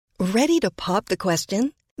Ready to pop the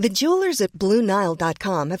question? The jewelers at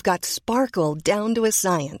BlueNile.com have got sparkle down to a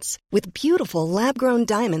science with beautiful lab-grown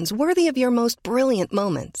diamonds worthy of your most brilliant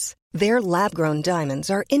moments. Their lab-grown diamonds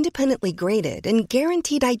are independently graded and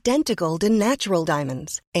guaranteed identical to natural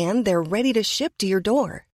diamonds, and they're ready to ship to your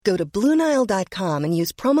door. Go to BlueNile.com and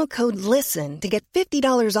use promo code LISTEN to get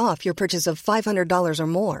 $50 off your purchase of $500 or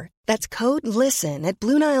more. That's code LISTEN at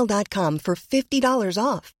BlueNile.com for $50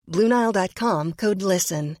 off. BlueNile.com, code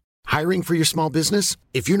LISTEN. Hiring for your small business?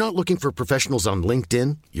 If you're not looking for professionals on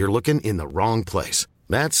LinkedIn, you're looking in the wrong place.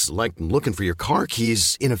 That's like looking for your car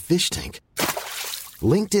keys in a fish tank.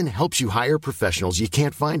 LinkedIn helps you hire professionals you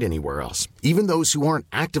can't find anywhere else, even those who aren't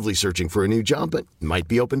actively searching for a new job but might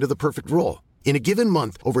be open to the perfect role. In a given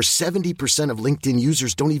month, over 70% of LinkedIn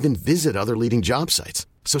users don't even visit other leading job sites.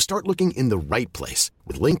 So start looking in the right place.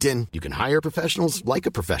 With LinkedIn, you can hire professionals like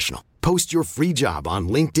a professional. Post your free job on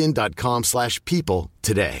linkedin.com/people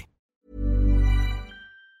today.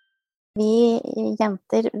 Vi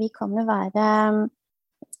jenter, vi kan jo være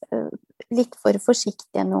litt for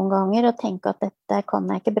forsiktige noen ganger og tenke at dette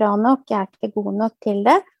kan jeg ikke bra nok, jeg ikke god nok til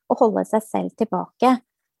det, og holde seg selv tilbake.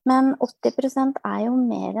 Men 80% jo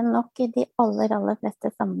mer enn nok I de aller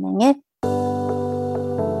fleste sammenhenger.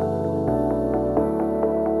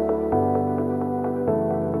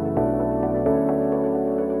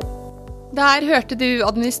 Der hørte du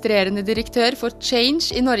administrerende direktør for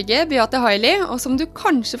Change I Norge, Beate Hailey, og som du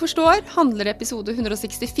kanskje forstår, handler episode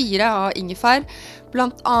 164 av Ingefær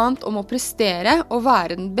blant annet om å prestere og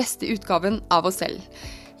være den beste utgaven av oss selv.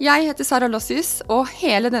 Jeg heter Sara Lossius, og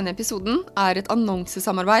hele denne episoden et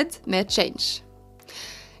annonsesamarbeid med Change.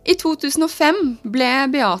 I 2005 ble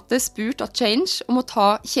Beate spurt av Change om å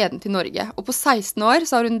ta kjeden til Norge, og på 16 år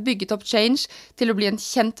så har hun bygget opp Change til å bli en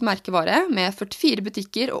kjent merkevare med 44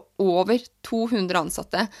 butikker og over 200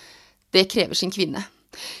 ansatte. Det krever sin kvinne.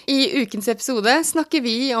 I ukens episode snakker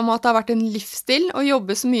vi om at det har vært en livsstil å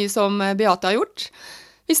jobbe så mye som Beate har gjort.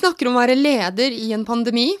 Vi snakker om å være leder I en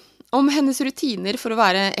pandemi, om hennes rutiner for å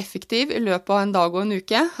være effektiv I løpet av en dag og en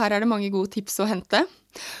uke. Her det mange gode tips å hente.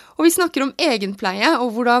 Og vi snakker om egenpleie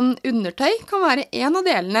og hvordan undertøy kan være en av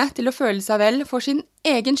delene til å føle seg vel for sin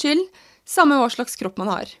egen skyld, samme hva slags kropp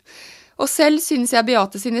man har. Og selv synes jeg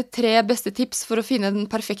Beate sine 3 beste tips for å finne den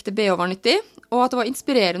perfekte BH var nyttig, og at det var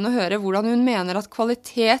inspirerende å høre hvordan hun mener at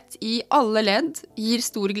kvalitet I alle ledd gir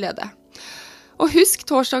stor glede. Og husk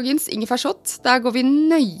torsdagens ingefærshot, der går vi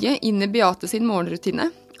nøye inn I Beate sin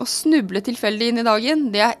morgenrutine, og snuble tilfeldig inn I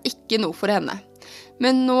dagen, det ikke noe for henne.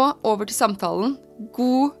 Men nå over til samtalen.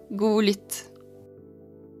 God lytt.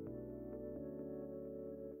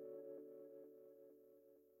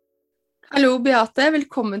 Hallo Beate,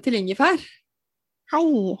 velkommen til Ingefær.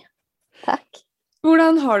 Hei, takk.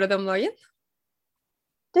 Hvordan har du det om dagen?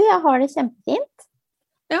 Du, jeg har det kjempefint.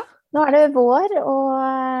 Ja. Nå det vår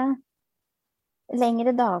og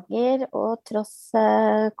lengre dager, og tross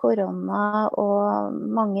korona og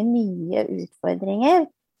mange nye utfordringer,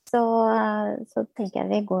 så tenker jeg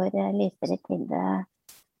vi går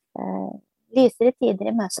lysere tider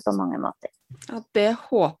I møte på mange måter. Ja, det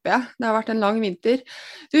håper jeg. Det har vært en lang vinter.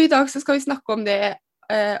 Du, I dag så skal vi snakke om det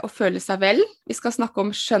å føle seg vel. Vi skal snakke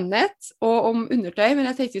om skjønnhet og om undertøy, men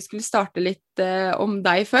jeg tenkte vi skulle starte litt om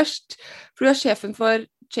deg først. For du sjefen for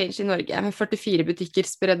Change I Norge, med 44 butikker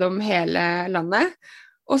spredd om hele landet.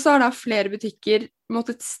 Og så har da flere butikker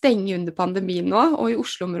måttet stenge under pandemien nå, og I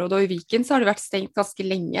Oslo-området og I Viken så har det vært stengt ganske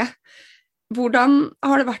lenge. Hvordan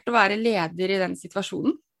har det vært å være leder I den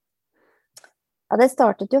situasjonen? Ja, det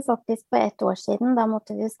startet jo faktisk for 1 år siden. Da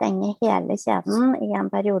måtte vi stenge hele kjeden I en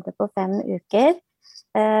periode på 5 uker,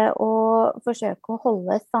 og forsøke å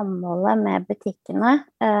holde samholdet med butikkene,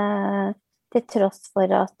 til tross for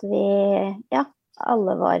at vi,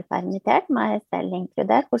 alle var permittert, meg selv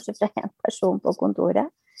inkludert, bortsett fra en person på kontoret.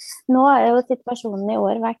 Nå jo situasjonen I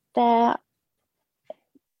år vært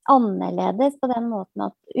annerledes på den måten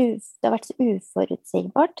at det har vært så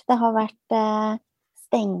uforutsigbart. Det har vært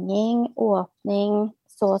stenging, åpning,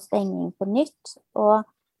 så stenging på nytt, og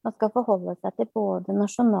man skal forholde seg til både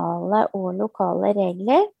nasjonale og lokale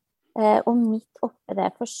regler, og midt oppe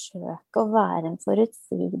det forsøke å være en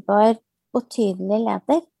forutsigbar og tydelig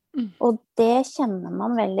leder. Og det kjenner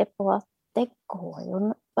man veldig på at det går jo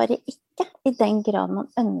bare ikke I den grad man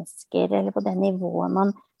ønsker, eller på det nivået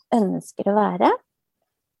man ønsker å være.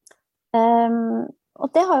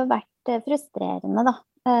 Og det har jo vært frustrerende da.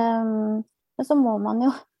 Men så må man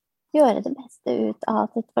jo gjøre det beste ut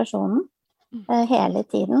av situasjonen hele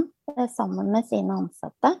tiden, sammen med sine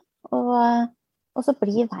ansatte. Og så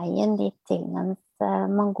blir veien dit til mens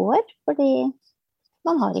man går, fordi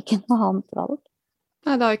man har ikke noe annet valg.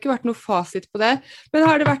 Nei, det har jo ikke vært noe fasit på det. Men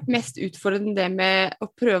har det vært mest utfordrende det med å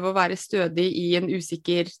prøve å være stødig i en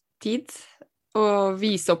usikker tid? Og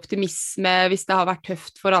vise optimisme hvis det har vært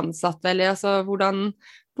tøft for ansatte, eller altså, hvordan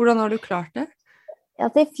har du klart det?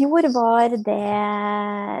 Altså, I fjor var det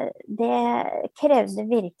krevde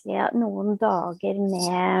virkelig noen dager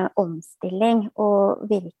med omstilling og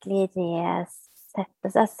virkelig resette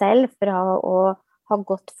seg selv fra å ha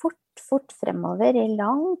gått fort fremover i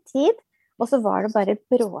lang tid. Og så var det bare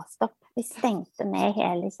bråstopp. Vi stengte ned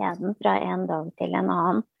hele kjeden fra en dag til en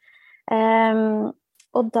annen.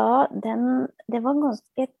 Og det var en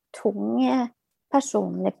ganske tung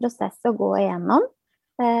personlig prosess å gå igjennom.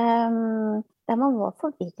 Der man var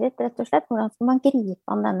forvirret, rett og slett. Hvordan skal man gripe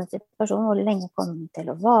an denne situasjonen? Hvor lenge kommer den til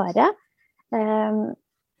å vare?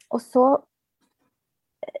 Og så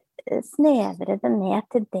snevre det ned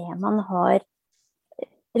til det man har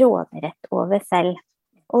råderett over selv.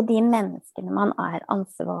 Og de menneskene man er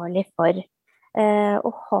ansvarlig for.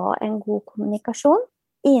 Å ha en god kommunikasjon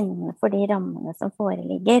innenfor de rammene som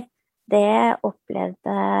foreligger. Det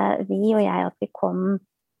opplevde vi og jeg at vi kom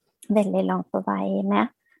veldig langt på vei med.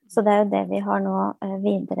 Så det er jo det vi har nå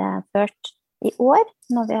videreført i år,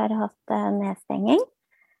 når vi har hatt nedstenging.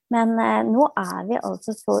 Men nå er vi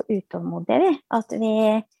altså så utålmodige, at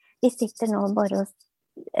vi sitter nå bare og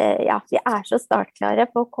vi er så startklare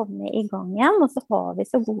på å komme i gang igjen, og så har vi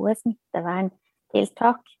så gode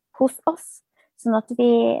smitteverntiltak hos oss, sånn at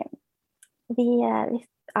vi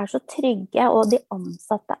er så trygge, og de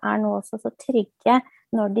ansatte er nå også så trygge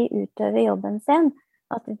når de utøver jobben sin,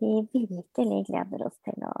 at vi virkelig gleder oss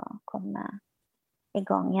til å komme i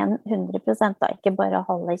gang igjen 100%, da. Ikke bare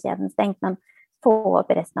holde kjeden stengt, men få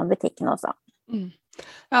opp resten av butikken også.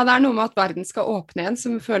 Ja, det er noe med at verden skal åpne igjen,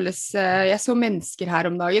 som føles... Jeg så mennesker her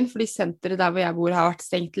om dagen, fordi senteret der hvor jeg bor har vært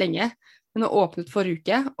stengt lenge, men har åpnet forrige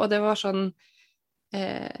uke, og det var sånn...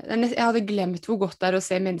 Jeg hadde glemt hvor godt det er å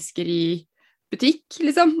se mennesker i butikk,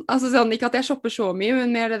 liksom. Altså sånn, ikke at jeg shopper så mye,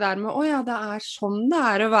 men mer det der med, det er sånn det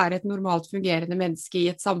er å være et normalt fungerende menneske i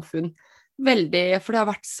et samfunn. Veldig, for det har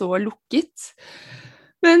vært så lukket.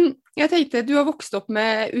 Men jeg tenkte, du har vokst opp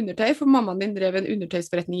med undertøy, for mammaen din drev en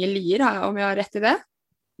undertøysforretning i Lier, om jeg har rett i det?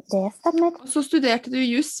 Det stemmer. Og så studerte du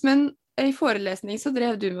juss, men i forelesning så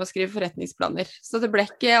drev du med å skrive forretningsplaner, så det ble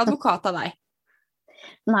ikke advokat av deg.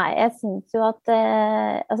 Nei, jeg synes jo at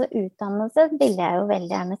utdannelse ville jeg jo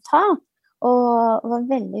veldig gjerne ta, og var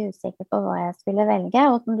veldig usikker på hva jeg skulle velge.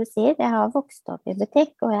 Og som du sier, jeg har vokst opp i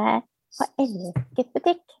butikk, og jeg har elsket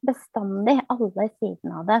butikk bestandig, alle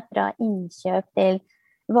sidene av det, fra innkjøp til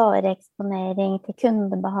vareeksponering, til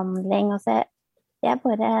kundebehandling. Og så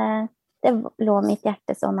det lå mitt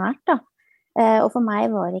hjerte så nært da. Og for meg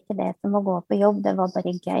var ikke det som å gå på jobb, det var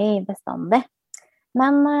bare gøy bestandig.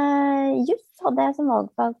 Men juss hadde jeg som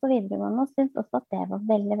valgfag på videregående, og syntes også at det var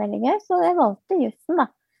veldig, veldig gøy, så jeg valgte jussen da.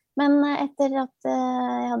 Men etter at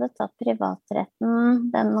jeg hadde tatt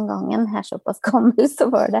privatretten den gangen, jeg er såpass gammel, så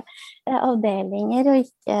var det avdelinger og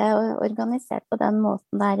ikke organisert på den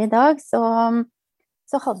måten der i dag, så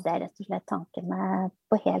hadde jeg rett og slett tankene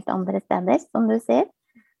på helt andre steder, som du sier.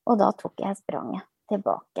 Og da tok jeg spranget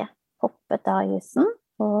tilbake, hoppet av jussen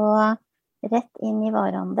og rett inn i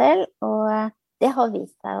varehandel, og det har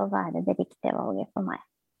vist seg å være det riktige valget for meg.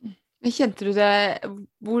 Kjente du det,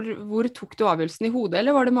 hvor tok du avgjørelsen i hodet,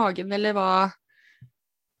 eller var det magen, eller hva?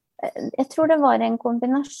 Jeg tror det var en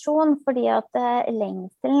kombinasjon, fordi at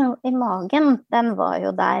lengselen i magen, den var jo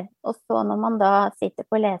der. Og så når man da sitter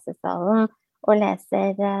på lesesalen og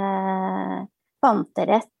leser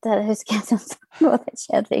panterett, det husker jeg som noe av det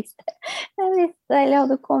kjedeligste jeg visste, eller jeg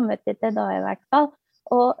hadde kommet til det da i hvert fall.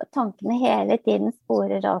 Og tankene hele tiden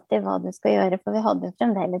sporer av til hva du skal gjøre, for vi hadde jo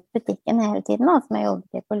fremdeles butikken hele tiden, som jeg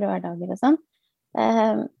jobbet i på lørdager og sånn.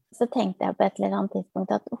 Så tenkte jeg på et eller annet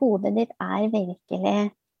tidspunkt at hodet ditt er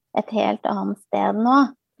virkelig et helt annet sted nå.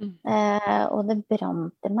 Og det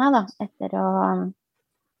brant i meg da, etter å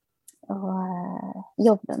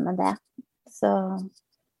jobbe med det. Så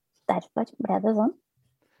derfor ble det sånn.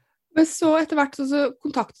 Men så etter hvert så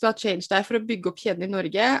kontaktet da Change deg for å bygge opp kjeden i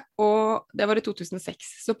Norge, og det var i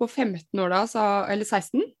 2006. Så på 15 år da, eller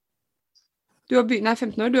 16?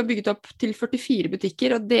 15 år, du har bygget opp til 44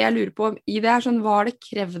 butikker, og det jeg lurer på i det er sånn, hva har det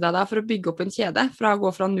krevd deg da for å bygge opp en kjede, fra å gå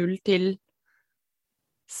fra 0 til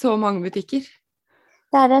så mange butikker?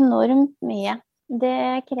 Det er enormt mye.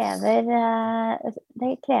 Det krever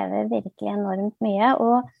virkelig enormt mye,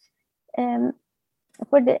 og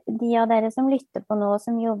for de av dere som lytter på nå,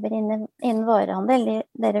 som jobber innen varehandel,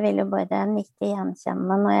 dere vil jo bare nikke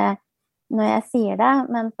gjenkjenne når jeg sier det,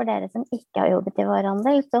 men for dere som ikke har jobbet i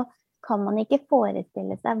varehandel, så kan man ikke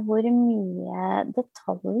forestille seg hvor mye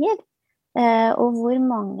detaljer og hvor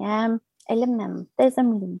mange elementer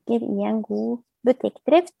som ligger i en god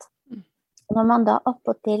butikkdrift. Når man da opp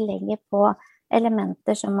og til legger på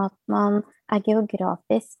elementer som at man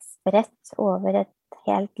geografisk spredt over et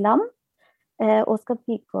helt land, og skal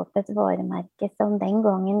bygge opp et varemerke som den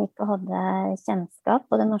gangen ikke hadde kjennskap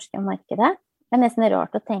på det norske markedet. Det nesten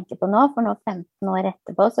rart å tenke på nå, for nå 15 år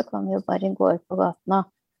etterpå så kan vi jo bare gå ut på gaten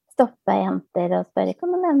og stoppe jenter og spørre,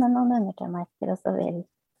 kan du nevne noen undertøymerker, og så vil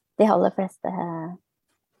de aller fleste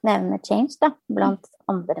nevne Change da, blant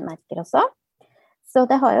andre merker også. Så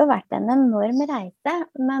det har jo vært en enorm reise,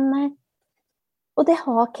 og det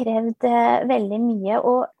har krevd veldig mye,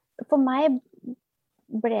 og for meg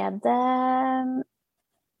ble det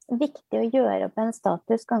viktig å gjøre opp en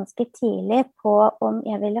status ganske tidlig på om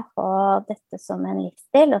jeg ville ha dette som en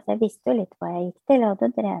livsstil. Altså jeg visste jo litt hva jeg gikk til. Jeg hadde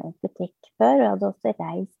drevet butikk før, og jeg hadde også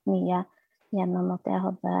reist mye gjennom at jeg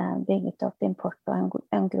hadde bygget opp import og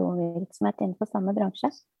en grovirksomhet innenfor samme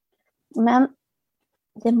bransje. Men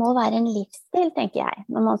det må være en livsstil, tenker jeg,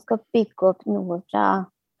 når man skal bygge opp noe fra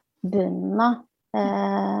bunnen av,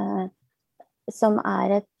 som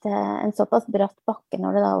en såpass bratt bakke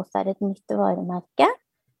når det da også et nytt varemerke,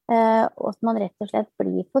 og at man rett og slett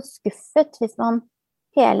blir for skuffet hvis man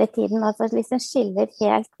hele tiden altså liksom skiller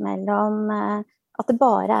helt mellom at det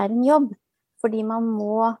bare en jobb, fordi man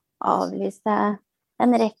må avlyse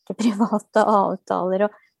en rekke private avtaler,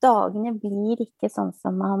 og dagene blir ikke sånn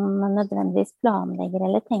som man nødvendigvis planlegger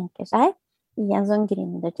eller tenker seg i en sånn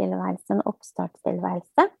gründertilværelse, en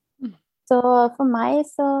oppstartstilværelse. Så for meg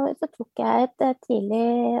så tok jeg et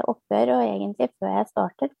tidlig oppgjør, og egentlig før jeg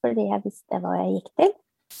startet, fordi jeg visste hva jeg gikk til,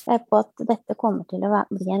 på at dette kommer til å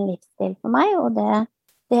bli en livsstil for meg, og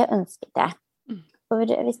det ønsket jeg. For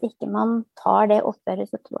hvis ikke man tar det oppgjøret,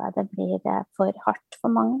 så tror jeg det blir for hardt for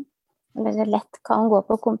mange. Eller det lett kan gå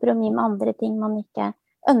på kompromiss med andre ting man ikke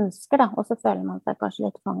ønsker, da, og så føler man seg kanskje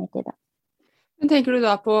litt fanget i det. Men tenker du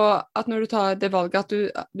da på at når du tar det valget, at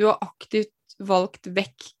du har aktivt valgt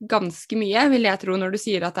vekk ganske mye, vil jeg tro, når du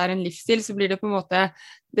sier at det en livsstil, så blir det på en måte,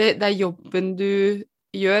 det jobben du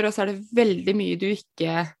gjør, og så det veldig mye du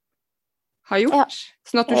ikke har gjort. Ja.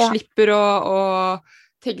 Sånn at du slipper å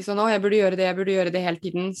tenke sånn, jeg burde gjøre det hele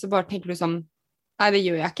tiden, så bare tenker du sånn, nei, det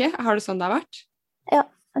gjør jeg ikke. Har det sånn det har vært? Ja,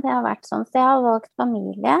 det har vært sånn. Så jeg har valgt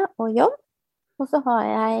familie og jobb, og så har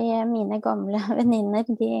jeg mine gamle venninner,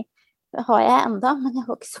 de har jeg enda, men jeg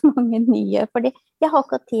har ikke så mange nye, fordi jeg har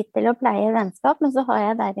ikke hatt tid til å pleie vennskap, men så har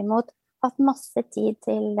jeg derimot hatt masse tid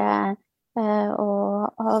til å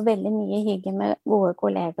ha veldig mye hygge med gode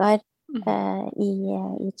kollegaer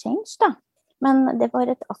i Change, da. Men det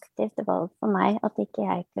var et aktivt valg for meg at ikke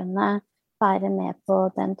jeg kunne være med på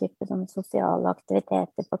den type sånn sosiale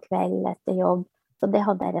aktiviteter på kveld etter jobb, så det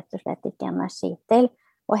hadde jeg rett og slett ikke energi til,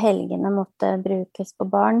 og helgene måtte brukes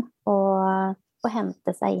på barn, og hente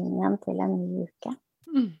seg inn igjen til en ny uke.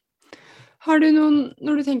 Har du noen,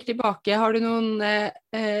 når du tenker tilbake, har du noen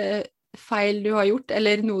feil du har gjort,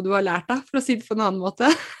 eller noe du har lært av, for å si det på en annen måte?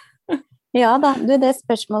 Ja da, det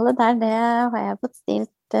spørsmålet der, det har jeg blitt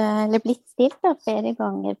stilt da, flere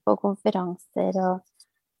ganger på konferanser og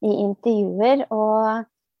i intervjuer, og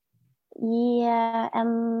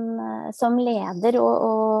som leder,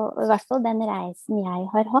 og i hvert fall den reisen jeg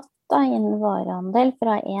har hatt da, innen varehandel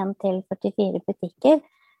fra 1 til 44 butikker,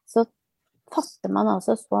 så fatter man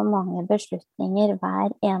altså så mange beslutninger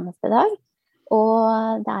hver eneste dag,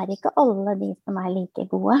 og det ikke alle de som like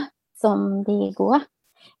gode som de gode.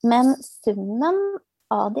 Men summen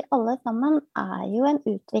av de alle sammen jo en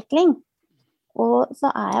utvikling, og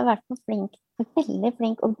så jeg i hvert fall veldig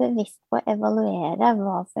flink og bevisst på å evaluere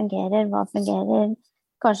hva fungerer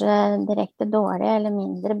kanskje direkte dårlig eller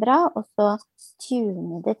mindre bra, og så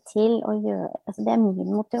tune det til å gjøre, altså det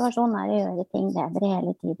min motivasjon å gjøre ting bedre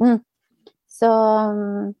hele tiden. Så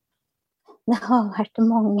det har vært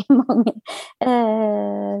mange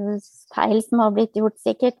feil som har blitt gjort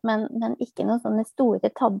sikkert, men ikke noen sånne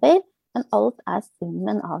store tabber, men alt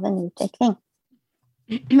summen av en utvikling.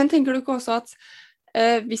 Men tenker du ikke også at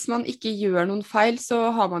hvis man ikke gjør noen feil,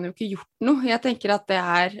 så har man jo ikke gjort noe? Jeg tenker at det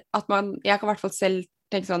at jeg kan i hvert fall selv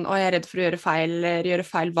tenke sånn, jeg er redd for å gjøre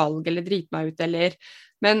feil valg, eller drite meg ut,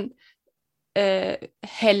 men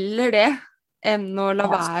heller det enn å la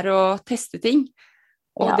være å teste ting.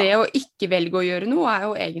 Og det å ikke velge å gjøre noe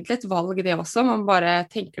jo egentlig et valg det også, man bare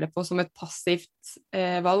tenker det på som et passivt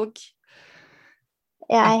valg.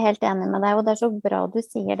 Jeg helt enig med deg, og det så bra du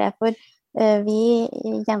sier det, for vi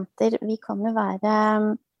jenter, vi kan jo være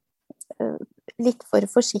litt for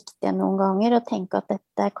forsiktige noen ganger og tenke at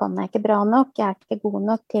dette kan jeg ikke bra nok, jeg ikke god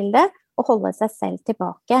nok til det, og holde seg selv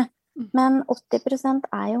tilbake. Men 80%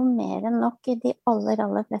 jo mer enn nok I de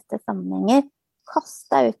aller fleste sammenhenger. Kast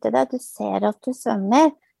deg ut I det, du ser at du svømmer,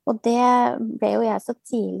 og det ble jo jeg så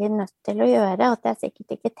tidlig nødt til å gjøre, at jeg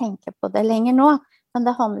sikkert ikke tenker på det lenger nå. Men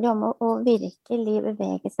det handler jo om å virkelig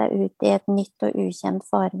bevege seg ut I et nytt og ukjent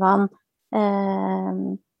farvann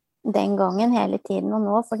den gangen hele tiden, og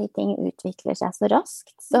nå fordi ting utvikler seg så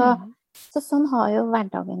raskt. Så sånn har jo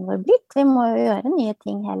hverdagen vår blitt. Vi må jo gjøre nye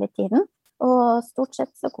ting hele tiden. Og stort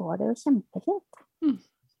sett så går det jo kjempefint.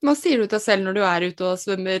 Hva sier du til deg selv når du ute og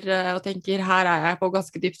svømmer og tenker, her jeg på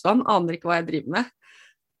ganske dypt vann, aner ikke hva jeg driver med?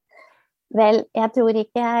 Vel, jeg tror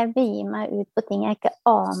ikke jeg begir meg ut på ting jeg ikke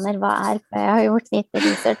aner hva for jeg har gjort litt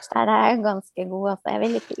research. Der jeg ganske god. Altså, jeg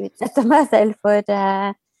vil ikke utsette meg selv for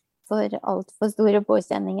alt for store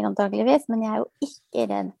påkjenninger antageligvis, men jeg jo ikke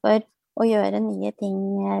redd for å gjøre nye ting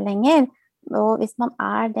lenger. Og hvis man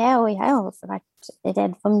det, og jeg har også vært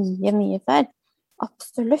redd for mye før,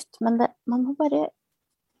 absolutt, men man må bare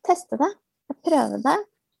teste det, prøve det,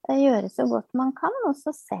 gjøre så godt man kan, og så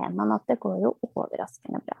ser man at det går jo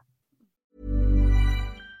overraskende bra.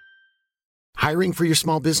 Hiring for your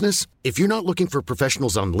small business? If you're not looking for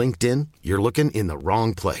professionals on LinkedIn, you're looking in the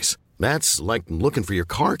wrong place. That's like looking for your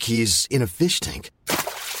car keys in a fish tank.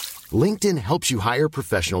 LinkedIn helps you hire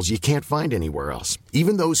professionals you can't find anywhere else,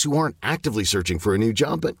 even those who aren't actively searching for a new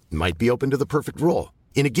job but might be open to the perfect role.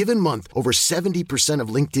 In a given month, over 70% of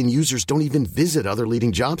LinkedIn users don't even visit other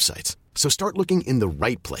leading job sites. So start looking in the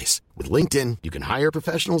right place. With LinkedIn, you can hire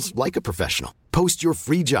professionals like a professional. Post your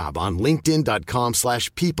free job on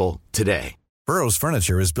linkedin.com/people today. Burrow's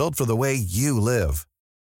furniture is built for the way you live.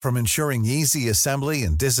 From ensuring easy assembly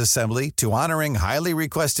and disassembly to honoring highly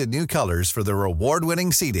requested new colors for their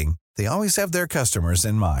award-winning seating, they always have their customers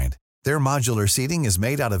in mind. Their modular seating is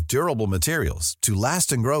made out of durable materials to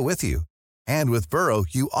last and grow with you. And with Burrow,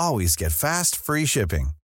 you always get fast, free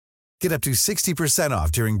shipping. Get up to 60%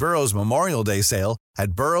 off during Burrow's Memorial Day sale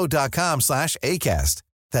at burrow.com/ACAST.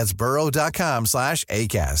 That's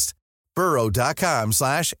burrow.com/ACAST.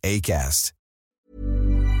 burrow.com/ACAST.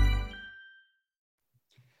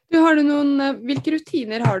 Hvilke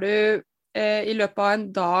rutiner har du I løpet av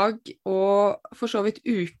en dag og for så vidt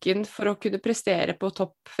uken for å kunne prestere på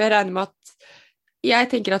topp? For jeg regner med at jeg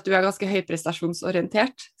tenker at du ganske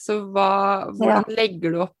høyprestasjonsorientert, så hvordan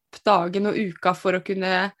legger du opp dagen og uka for å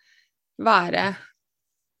kunne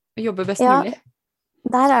jobbe best mulig?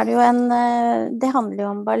 Der det jo det handler jo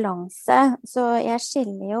om balanse, så jeg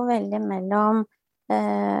skiller jo veldig mellom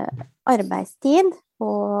arbeidstid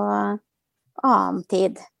og annen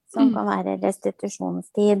tid, som kan være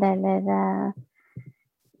restitusjonstid, eller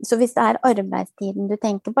så hvis det arbeidstiden du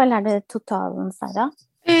tenker på, eller det totalen, Sara?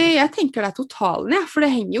 Jeg tenker det totalen, ja, for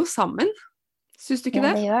det henger jo sammen. Synes du ikke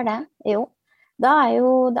det? Ja, det gjør det. Jo. Da jo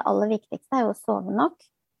det aller viktigste jo å sove nok.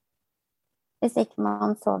 Hvis ikke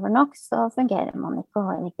man sover nok, så fungerer man ikke og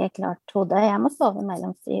har ikke klart hodet. Jeg må sove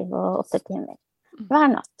mellom 7 og 8 timer hver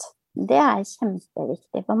natt. Det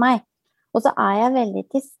kjempeviktig for meg. Og så jeg veldig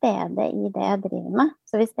til stede I det jeg driver med.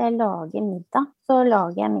 Så hvis jeg lager middag, så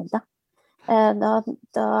lager jeg middag.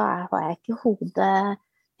 Da har jeg ikke hodet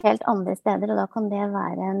helt andre steder, og da kan det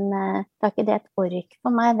være da ikke det et ork for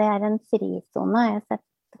meg, det en frizone. Jeg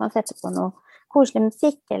kan sette på noe koselig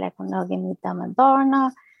musikk, eller jeg kan lage middag med barna,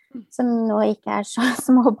 som nå ikke så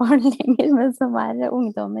små barn lenger, men som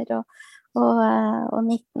ungdommer og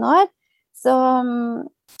 19 år. Så,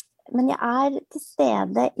 men jeg til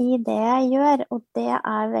stede I det jeg gjør, og det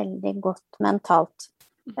veldig godt mentalt.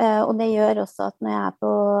 Og det gjør også at når jeg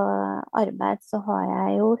på arbeid, så har jeg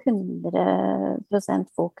jo 100%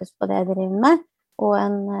 fokus på det jeg driver med, og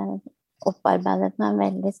opparbeidet med en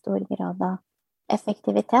veldig stor grad av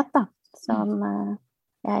effektivitet, da, som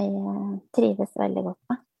jeg trives veldig godt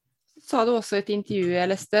med. Sa du også I et intervju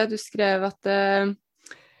jeg leste, du skrev at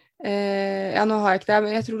nå har jeg ikke det,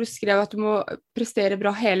 men jeg tror du skrev at du må prestere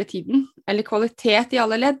bra hele tiden, eller kvalitet I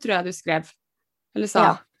alle ledd, tror jeg du skrev, eller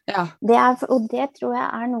sa. Ja. Og det tror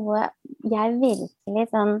jeg noe jeg virkelig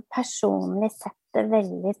sånn personlig setter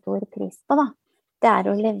veldig stor pris på, da.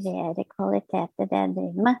 Det å levere kvalitet I det jeg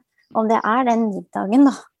driver med. Om det den middagen,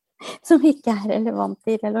 da, som ikke relevant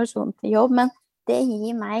I relasjon til jobb, men det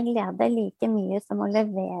gir meg glede like mye som å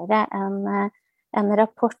levere en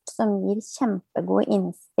rapport som gir kjempegod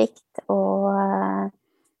innsikt og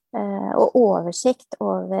oversikt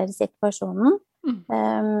over situasjonen.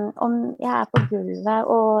 Om jeg på gulvet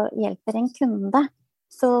og hjelper en kunde,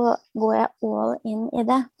 så går jeg all in I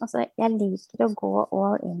det. Altså, jeg liker å gå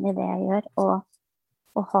all in I det jeg gjør, og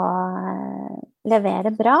levere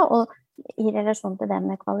bra, og I relasjon til det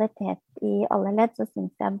med kvalitet I alle ledd, så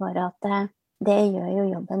synes jeg bare at det gjør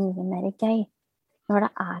jo jobben mye mer gøy. når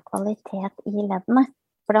det kvalitet i leddene.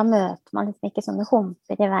 For da møter man liksom ikke sånne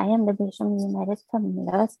humper i veien. Det blir så mye mer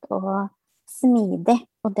sømløst og smidig.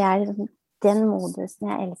 Og det liksom den modusen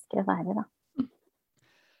jeg elsker å være da.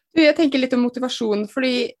 Jeg tenker litt om motivasjon,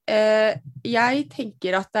 fordi jeg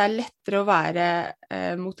tenker at det lettere å være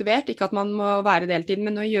motivert, ikke at man må være deltid,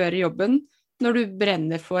 men å gjøre jobben når du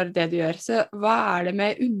brenner for det du gjør. Så hva det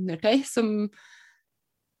med undertøy som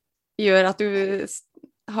gjør at du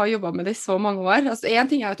har jobbet med det i så mange år? Altså,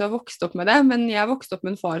 en ting at du har vokst opp med det, men jeg har vokst opp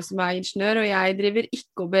med en far som ingeniør, og jeg driver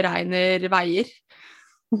ikke og beregner veier.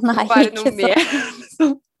 Nei, ikke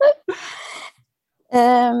sånn.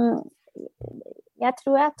 Jeg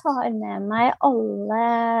tror jeg tar med meg alle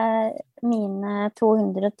mine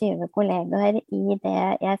 220 kollegaer i det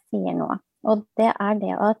jeg sier nå. Og det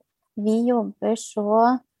det at vi jobber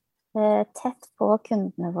så tett på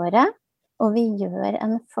kundene våre, og vi gjør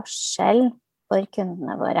en forskjell for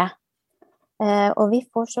kundene våre. Og vi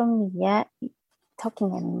får så mye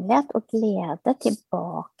takknemlighet og glede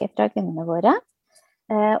tilbake fra kundene våre.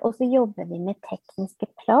 Og så jobber vi med tekniske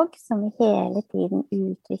plagg som vi hele tiden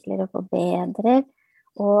utvikler og forbedrer.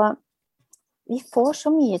 Og vi får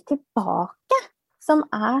så mye tilbake som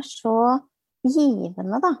så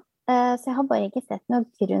givende da. Så jeg har bare ikke sett noen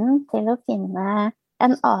grunn til å finne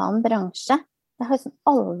en annen bransje. Det har liksom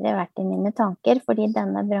aldri vært i mine tanker, fordi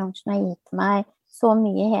denne bransjen har gitt meg så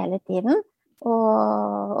mye hele tiden.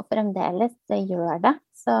 Og fremdeles gjør det.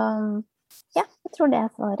 Så ja, jeg tror det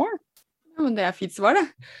svaret. Ja, men det fint svar, det.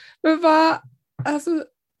 Men hva, altså,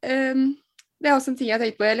 det også en ting jeg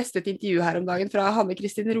tenkte på. Jeg leste et intervju her om dagen fra Hanne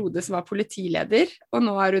Kristin Rode, som var politileder, og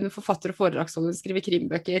nå hun forfatter og foredragsholder, skriver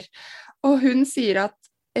krimbøker. Og hun sier at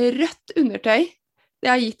rødt undertøy, det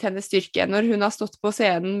har gitt henne styrke. Når hun har stått på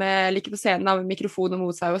scenen med mikrofon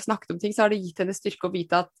mot seg og snakket om ting, så har det gitt henne styrke å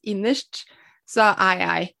vite at innerst så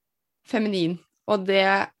jeg feminin, og det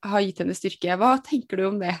har gitt henne styrke. Hva tenker du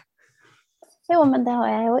om det? Jo, men det har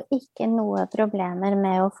jeg jo ikke noe problemer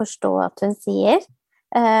med å forstå at hun sier.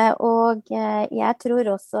 Og jeg tror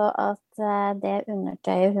også at det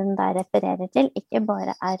undertøyet hun der refererer til ikke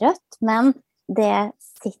bare rødt, men det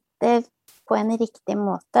sitter på en riktig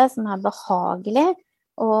måte som behagelig,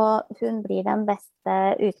 og hun blir den beste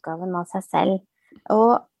utgaven av seg selv.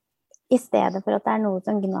 Og i stedet for at det noe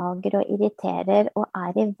som gnager og irriterer og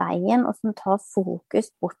i veien, og som tar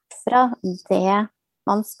fokus bort fra det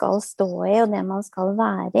man skal stå i, og det man skal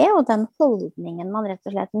være i, og den holdningen man rett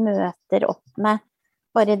og slett møter opp med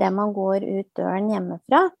bare i det man går ut døren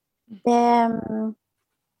hjemmefra.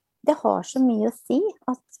 Det har så mye å si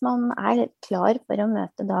at man klar for å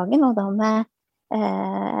møte dagen, og da med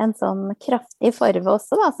en sånn kraftig farve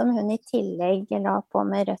også, da, som hun i tillegg la på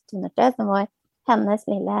med rødt undertøy, som var hennes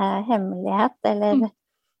lille hemmelighet, eller jeg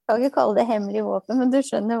kan ikke kalle det hemmelig våpen, men du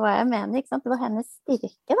skjønner hva jeg mener, ikke sant? Det var hennes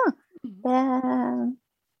styrke, da.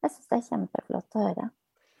 Jeg synes det kjempeflott å høre.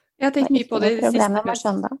 Jeg har tenkt mye på det i det siste. Med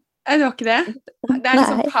søndag. Det var ikke det? Det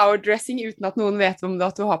liksom powerdressing uten at noen vet om det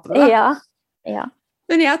at du har på det, da. Ja.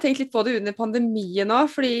 Men jeg har tenkt litt på det under pandemien nå,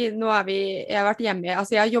 fordi nå jeg har vært hjemme,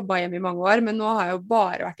 altså jeg har jobbet hjemme i mange år, men nå har jeg jo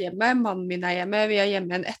bare vært hjemme, mannen min hjemme, vi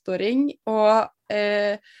hjemme en 1-åring, og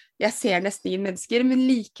jeg ser nesten ingen mennesker, men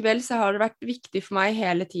likevel så har det vært viktig for meg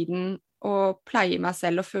hele tiden å pleie meg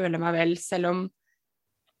selv og føle meg vel, selv om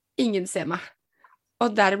ingen ser meg.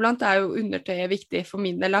 Og deriblant jo undertøyet viktig for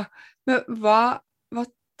min del. Men hva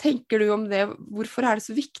tenker du om det? Hvorfor det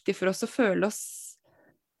så viktig for oss å føle oss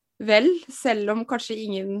vel, selv om kanskje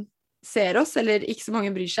ingen ser oss, eller ikke så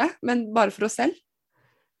mange bryr seg, men bare for oss selv?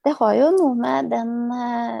 Det har jo noe med den,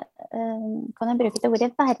 kan jeg bruke det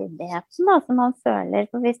ordet, verdigheten da, som man føler.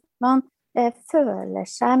 For hvis man føler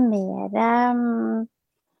seg mer,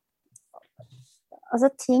 altså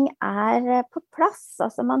ting på plass,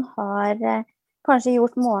 altså man har kanskje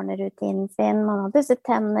gjort morgenrutinen sin, man har pusset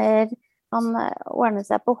tenner, man ordner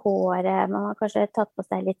seg på håret, man har kanskje tatt på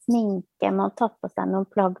seg litt sminke, man har tatt på seg noen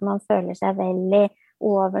plagg man føler seg vel i,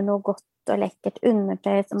 over noe godt og lekkert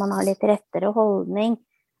undertøy, så man har litt rettere holdning.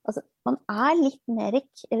 Altså, man litt mer,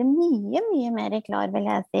 eller mye mer klar, vil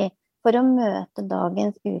jeg si, for å møte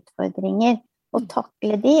dagens utfordringer og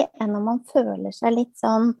takle de, enn om man føler seg litt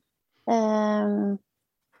sånn,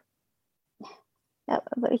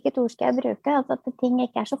 hvilket ord skal jeg bruke? Altså at ting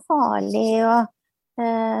ikke så farlig, og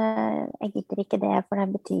jeg gidder ikke det, for det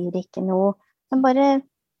betyr ikke noe. Men bare,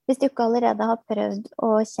 hvis du ikke allerede har prøvd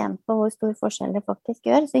å kjenne på hvor stor forskjell det faktisk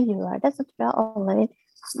gjør, så gjør det, så tror jeg alle vil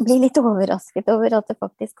bli litt overrasket over at det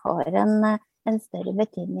faktisk har en større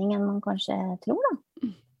betydning enn man kanskje tror, da.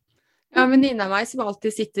 Ja, venninne av meg som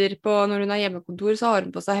alltid sitter på, når hun har hjemmekontor, så har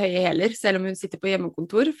hun på seg høye hæler, selv om hun sitter på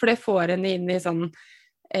hjemmekontor, for det får henne inn i sånn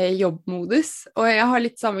jobbmodus, og jeg har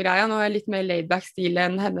litt samme greia, nå har jeg litt mer laid-back stil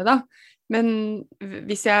enn henne da, men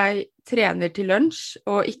hvis jeg trener til lunsj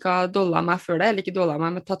og ikke har dollet meg før det, eller ikke dollet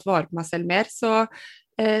meg, men tatt vare på meg selv mer, så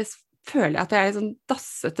føler jeg at jeg sånn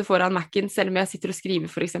dassete foran Mac'en, selv om jeg sitter og skriver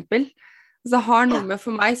for eksempel. Så det har noe med,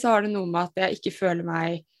 for meg så har det noe med at jeg ikke føler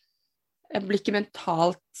meg, jeg blir ikke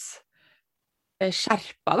mentalt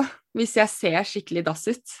skjerpa da, hvis jeg ser skikkelig dass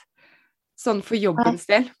ut, sånn for jobbens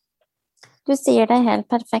del. Du sier det helt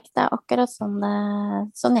perfekt, det er akkurat sånn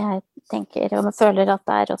jeg tenker og føler at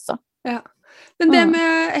det er også. Ja, men det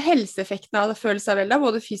med helseeffekten av det føles seg vel da,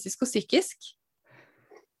 både fysisk og psykisk.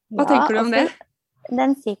 Hva tenker du om det?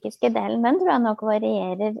 Den psykiske delen, den tror jeg nok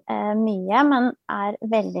varierer mye, men er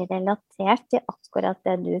veldig relatert til akkurat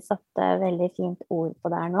det du satte veldig fint ord på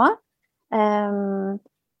der nå.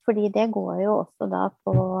 Fordi det går jo også da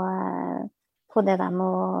på det der med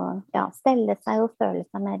å stelle seg og føle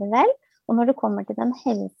seg mer vel. Og når det kommer til den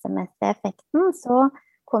helsemessige effekten, så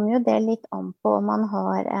kommer jo det litt an på om man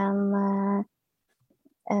har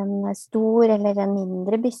en stor eller en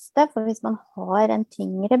mindre byste. For hvis man har en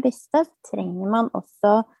tyngre byste, så trenger man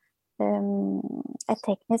også et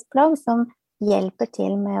teknisk plagg som hjelper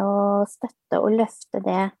til med å støtte og løfte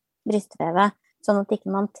det brystvevet, sånn at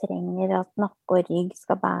ikke man trenger at nakke og rygg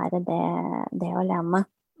skal bære det alene.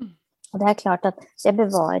 Og det er klart at det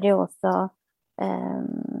bevarer jo også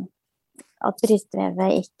at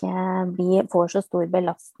brystvevet ikke får så stor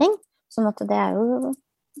belastning, sånn at det er jo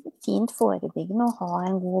fint forebyggende å ha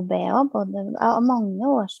en god BH, både av mange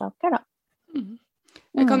årsaker da.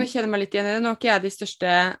 Jeg kan jo kjenne meg litt igjen i det, nå er ikke jeg de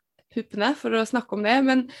største puppene for å snakke om det,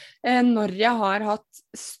 men når jeg har hatt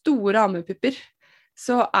store ammepupper,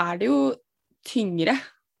 så er det jo tyngre,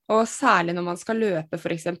 og særlig når man skal løpe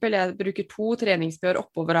for eksempel. Jeg bruker 2 treningsbøyer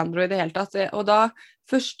oppå hverandre i det hele tatt, og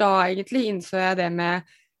først da egentlig innså jeg det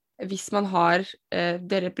med hvis man har,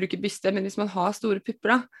 dere bruker byste, men hvis man har store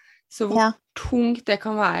pupper da, så hvor tungt det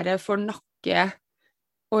kan være for nakke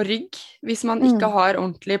og rygg, hvis man ikke har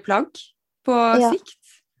ordentlig plagg på sikt.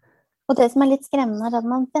 Og det som er litt skremmende er at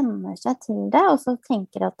man venner seg til det, og så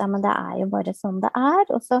tenker at men det er jo bare sånn det er,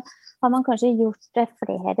 og så har man kanskje gjort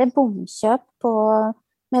flere bomkjøp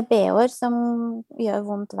med BH-er som gjør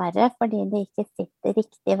vondt verre, fordi det ikke sitter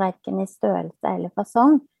riktig hverken i størrelse eller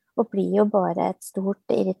fasong, og blir jo bare et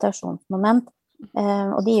stort irritasjonsmoment,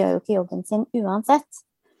 og de gjør jo ikke jobben sin uansett.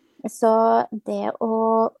 Så det å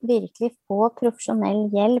virkelig få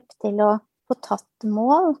profesjonell hjelp til å få tatt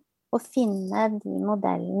mål, og finne de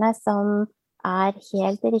modellene som er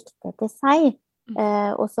helt riktige til seg,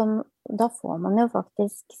 og som, da får man jo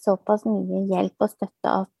faktisk såpass mye hjelp og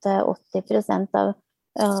støtte at 80% av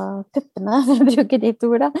puppene, for å bruke ditt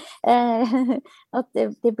ord da, at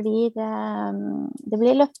det blir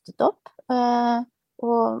løftet opp,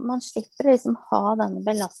 og man slipper å liksom ha denne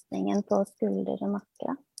belastningen på skulder og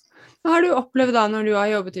nakke. Har du opplevd da, når du har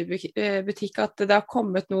jobbet i butikk, at det har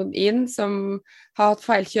kommet noen inn som har hatt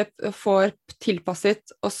feilkjøp, får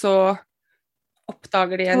tilpasset, og så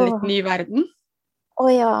oppdager de en litt ny verden?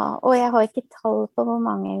 Ja, og jeg har ikke tall på hvor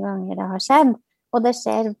mange ganger det har skjedd. Og det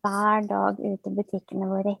skjer hver dag ute i butikkene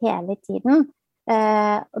våre hele tiden.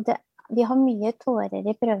 Vi har mye tårer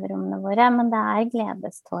i prøverommene våre, men det er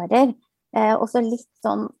gledestårer. Og så litt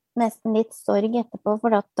sånn, nesten litt sorg etterpå, for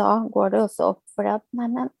da går det også opp for at,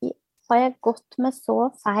 men har jeg gått med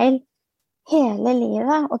så feil hele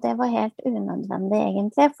livet? Og det var helt unødvendig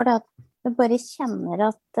egentlig, for jeg bare kjenner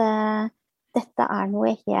at dette er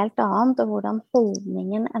noe helt annet, og hvordan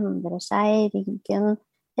holdningen endrer seg, ryggen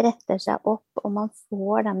retter seg opp, og man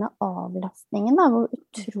får denne avlastningen da, hvor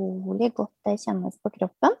utrolig godt det kjennes på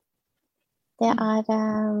kroppen. Det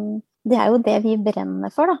er jo det vi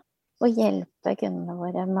brenner for da, å hjelpe kundene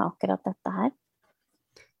våre med akkurat dette her.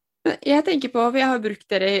 Jeg tenker på, jeg har brukt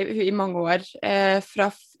dere i mange år,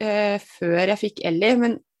 fra før jeg fikk Ellie,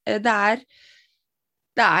 men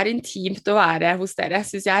det er intimt å være hos dere,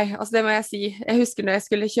 synes jeg. Altså det må jeg si. Jeg husker når jeg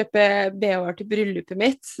skulle kjøpe BH-er til bryllupet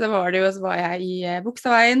mitt, så var jeg i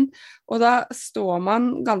Bogstadveien, og da står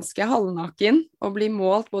man ganske halvnaken og blir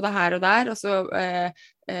målt både her og der, og så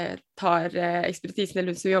tar ekspertisen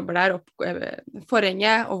eller hun som jobber der opp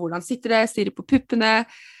forhenget, og hvordan sitter det, stirrer på puppene,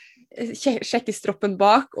 sjekker stroppen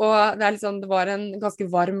bak, og det var en ganske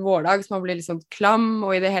varm vårdag, så man blir litt sånn klam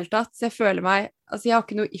og i det hele tatt, så jeg føler meg, altså jeg har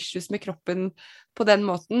ikke noe issues med kroppen på den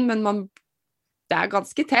måten, men det er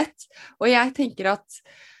ganske tett, og jeg tenker at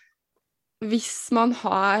hvis man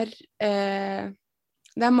har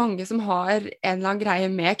det er mange som har en eller annen greie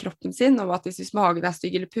med kroppen sin, og at hvis magen er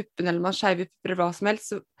stygg eller puppen, eller man skeiver pupper eller hva som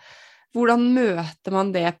helst, så hvordan møter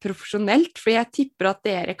man det profesjonelt? For jeg tipper at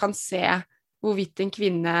dere kan se hvorvidt en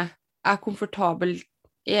kvinne er komfortabel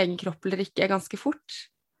egen kropp eller ikke ganske fort.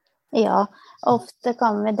 Ja, ofte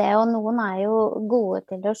kan vi det, og noen jo gode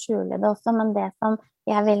til å skjule det også, men det som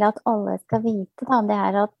jeg vil at alle skal vite da, det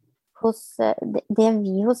at det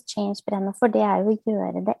vi hos Change brenner for, det jo å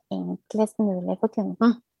gjøre det enklest mulig for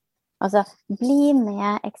kunden. Altså, bli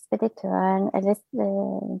med ekspeditøren eller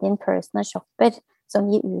din personal shopper, som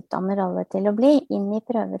vi utdanner alle til å bli, inn i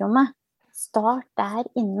prøverommet. Start der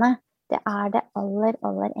inne. Det det aller,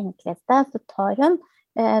 aller enkleste. Så tar hun,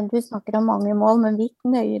 du snakker om mange mål, men vi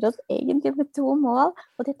nøyer oss egentlig med 2 mål,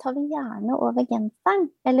 og det tar vi gjerne over genseren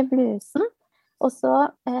eller blusen. Og så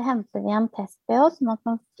henter vi en test-BH, sånn at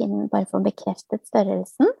man bare får bekreftet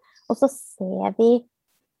størrelsen, og så ser vi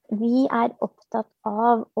opptatt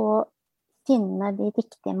av å finne de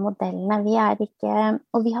riktige modellene. Vi ikke,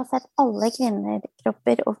 og vi har sett alle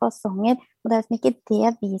kvinnekropper og fasonger, og det ikke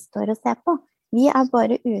det vi står og ser på. Vi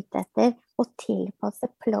bare ute etter å tilpasse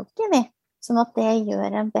plagget, vi, sånn at det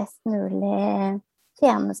gjør en best mulig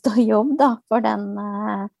tjeneste og jobb da, for den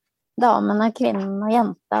damen og kvinnen og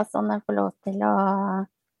jenta, sånn jeg får lov til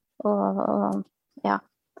ja,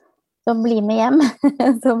 så bli med hjem,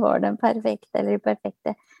 så var det perfekte eller de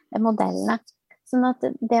perfekte modellene. Sånn at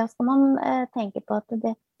det skal man tenke på at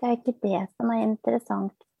det ikke det som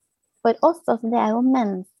interessant for oss, altså det jo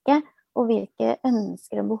mennesket og hvilke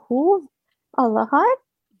ønsker og behov alle har,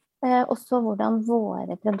 og så hvordan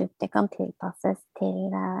våre produkter kan tilpasses til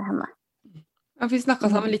henne. Ja, vi snakket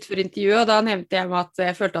sammen litt før intervjuet, og da nevnte jeg meg at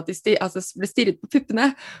jeg følte at de ble stirret på puppene,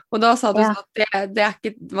 og da sa du sånn at det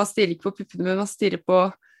ikke, man stirrer ikke på puppene, men man stirrer på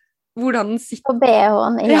hvordan den sitter. På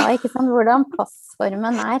BH-en, ja, ikke sant, hvordan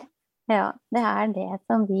passformen Ja, det det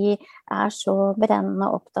som vi så brennende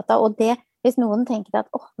opptatt av, og det, hvis noen tenker at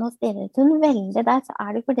nå stirret hun veldig der, så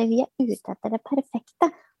det fordi vi ute etter det perfekte,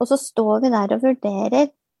 og så står vi der og vurderer,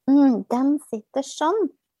 den sitter sånn,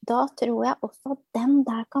 da tror jeg også at den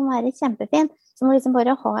der kan være kjempefin, så må liksom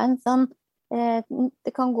bare ha en sånn,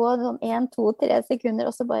 det kan gå sånn 1, 2, 3 sekunder,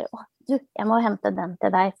 og så bare, jeg må hente den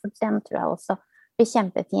til deg, for den tror jeg også blir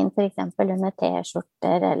kjempefin, for eksempel under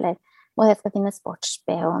T-skjorter, eller, og jeg skal finne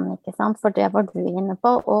sports-BH-en, ikke sant, for det var du inne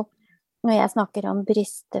på, og når jeg snakker om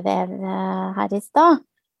brystvev her i sted,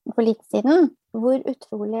 for litt siden, hvor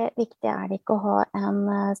utrolig viktig det ikke å ha en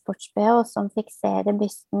sports-BH som fikserer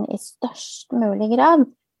bysten i størst mulig grad,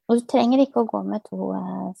 og du trenger ikke å gå med 2,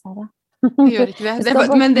 Sara. Du gjør ikke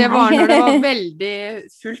det, men det var når det var veldig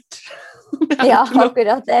fullt. Ja,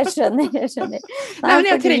 akkurat, jeg skjønner. Nei, men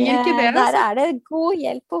jeg trenger ikke det. Der det god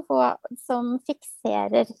hjelp å få som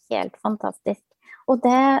fikserer helt fantastisk. Og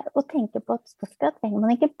det å tenke på at sportsbh trenger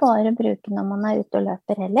man ikke bare bruke når man ute og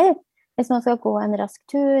løper heller. Hvis man skal gå en rask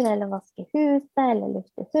tur, eller vaske huset, eller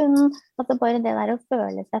lufte hunden, altså bare det der å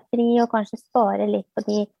føle seg fri, og kanskje spare litt på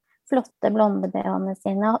de flotte blonde BH-ene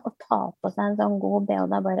sine, og ta på seg en sånn god BH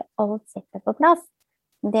der bare alt sitter på plass,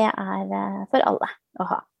 det for alle å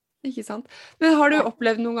ha. Ikke sant? Men har du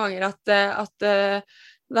opplevd noen ganger at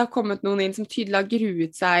det har kommet noen inn som tydelig har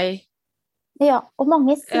gruet seg? Ja, og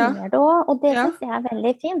mange sier det også, og det synes jeg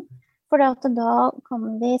veldig fint. For da kan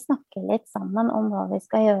vi snakke litt sammen om hva vi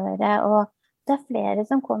skal gjøre, og det flere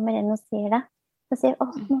som kommer inn og sier det. De sier,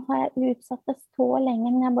 nå har jeg utsatt det så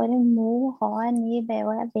lenge, men jeg bare må ha en ny BH,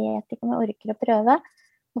 og jeg vet ikke om jeg orker å prøve.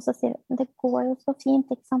 Og så sier de, det går jo så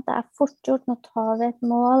fint, ikke sant? Det fort gjort, nå tar vi et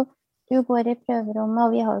mål, du går i prøverommet,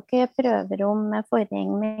 og vi har jo ikke prøverom med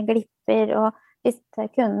forheng med glipper, og hvis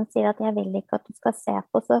kunden sier at jeg vil ikke at du skal se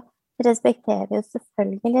på, så respekterer jo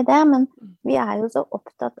selvfølgelig det, men vi jo så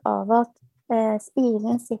opptatt av at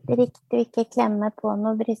spilen sitter riktig, og ikke klemmer på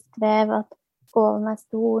noe brystvev, at skålen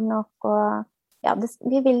stor nok, og ja,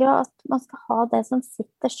 vi vil jo at man skal ha det som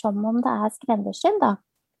sitter som om det skreddersydd, da.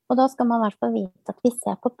 Og da skal man i hvert fall vite at vi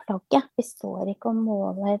ser på plagget. Vi står ikke og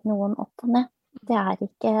måler noen opp og ned. Det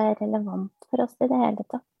ikke relevant for oss i det hele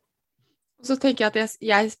tatt. Og så tenker jeg at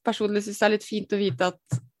jeg personlig synes det litt fint å vite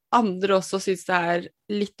at andre også synes det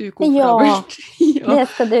litt ukomfortabelt. Ja, det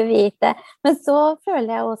skal du vite. Men så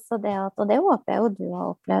føler jeg også det at, og det håper jeg jo du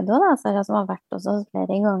har opplevd også, da, Sara, som har vært hos oss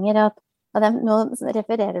flere ganger, at nå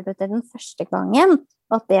refererer du til den første gangen,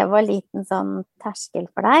 at det var liten sånn terskel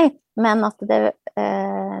for deg, men at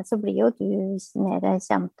så blir jo du mer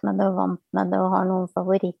kjent med det og vant med det og har noen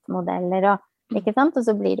favorittmodeller, ikke sant? Og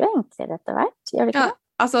så blir det jo enklere etter hvert, gjør det ikke det?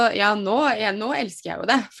 Altså, nå elsker jeg jo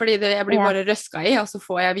det, fordi jeg blir bare røsket i, og så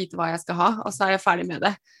får jeg vite hva jeg skal ha, og så jeg ferdig med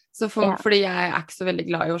det. Så fordi jeg ikke så veldig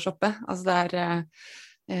glad i å shoppe. Altså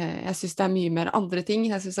jeg synes det mye mer andre ting,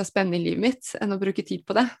 jeg synes det spennende i livet mitt enn å bruke tid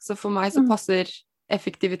på det. Så for meg så passer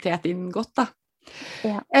effektivitet inn godt, da.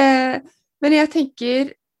 Ja. Men jeg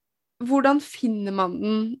tenker, hvordan finner man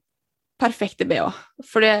den perfekte BH?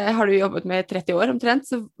 For det har du jobbet med i 30 år omtrent,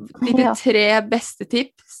 så dine Ja. 3 beste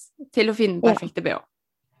tips til å finne den Ja. perfekte BH.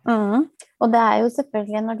 Og det jo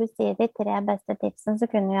selvfølgelig, når du sier de 3 beste tipsene, så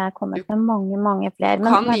kunne jeg kommet med mange, mange flere. Du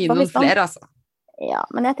kan gi noen flere, altså. Ja,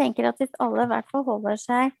 men jeg tenker at hvis alle I hvert fall holder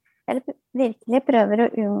seg, eller virkelig prøver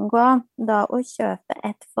å unngå da å kjøpe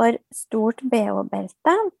et for stort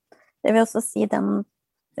BH-belte, det vil også si den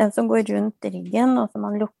som går rundt ryggen, og som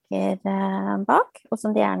man lukker bak, og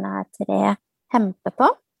som det gjerne 3 hemper på.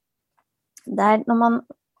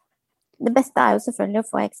 Det beste jo selvfølgelig å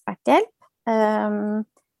få eksperthjelp,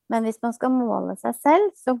 men hvis man skal måle seg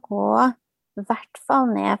selv, så gå I hvert fall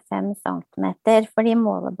ned 5 centimeter, fordi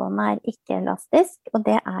målebåndet ikke elastisk, og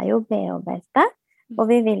det jo BH-belte, og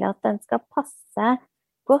vi vil at den skal passe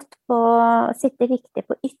godt på, sitte riktig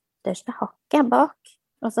på ytterste hakket bak,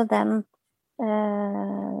 altså den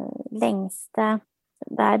lengste,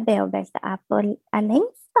 der BH-beltet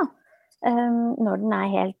lengst da, når den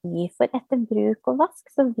helt ny, for etter bruk og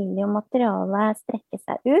vask så vil jo materialet strekke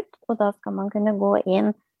seg ut, og da skal man kunne gå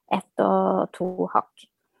inn 1 og 2 hakk.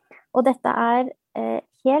 Og dette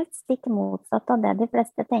helt stikk motsatt av det de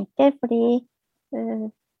fleste tenker, fordi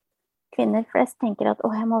kvinner flest tenker at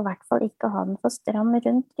jeg må I hvert fall ikke ha den for stram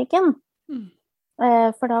rundt ryggen.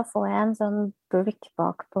 For da får jeg en sånn bulk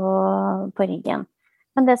bak på ryggen.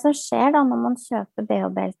 Men det som skjer da når man kjøper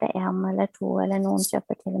BH-belte 1 eller 2, eller noen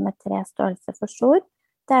kjøper til og med 3 størrelser for stor,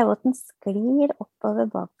 det jo at den sklir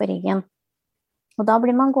oppover bak på ryggen. Og da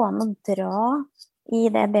blir man gående og dra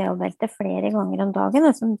I det BH-beltet flere ganger om dagen,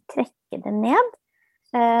 og så trekker det ned.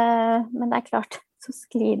 Men det klart, så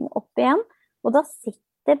sklir den opp igjen, og da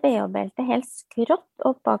sitter BH-beltet helt skrått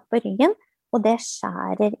opp bak på ryggen, og det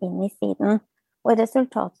skjærer inn I siden. Og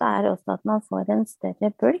resultatet også at man får en større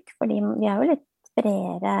bulk, fordi vi jo litt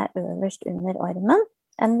bredere øverst under armen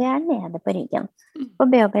enn vi nede på ryggen. Og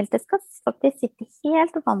BH-beltet skal faktisk sitte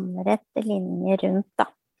helt vannrett linje rundt da.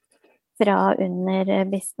 Fra under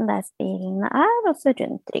bysten der spilene og så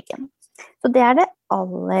rundt ryggen. Så det det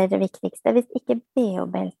aller viktigste. Hvis ikke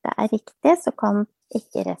BH-beltet riktig, så kan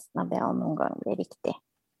ikke resten av BH noen gang bli riktig.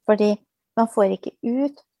 Fordi man får ikke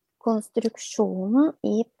ut konstruksjonen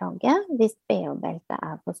I plagget hvis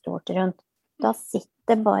BH-beltet for stort rundt. Da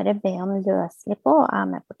sitter bare BH-en løselig på og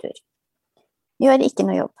med på tur. Gjør ikke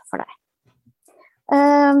noe jobb for deg.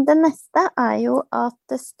 Det neste jo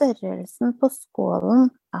at størrelsen på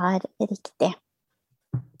skålen riktig.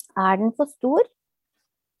 Den for stor,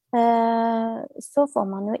 så får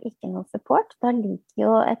man jo ikke noe support. Da ligger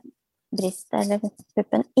jo et bryst eller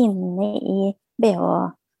puppen inne I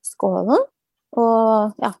BH-skålen,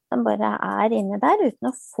 og ja, den bare inne der uten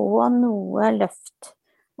å få noe løft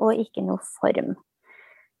og ikke noe form.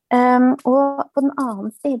 Og på den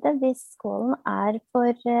annen side, hvis skålen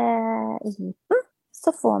for liten, så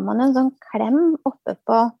får man en sånn klem oppe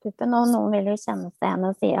på puppen, og noen vil jo kjenne seg igjen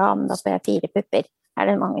og si, ja, men da får jeg 4 pupper,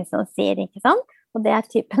 det mange som sier, ikke sant? Og det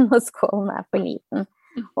typen når skålen for liten.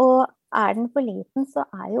 Og den for liten, så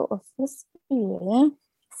jo også spilen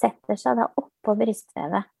setter seg da opp på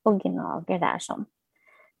brystvevet og gnager der sånn.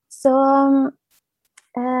 Så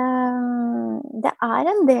det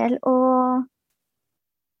en del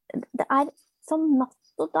det sånn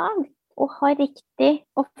natt og dag å ha riktig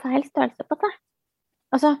og feil størrelse på det.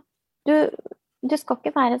 Altså, du skal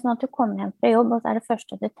ikke være sånn at du kommer hjem fra jobb, og så det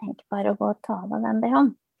første du tenker bare å gå og ta av den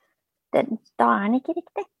BH-en. Da den ikke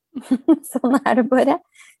riktig. Sånn det bare.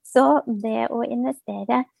 Så det å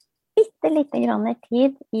investere bitte grann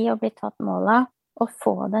tid I å bli tatt målet og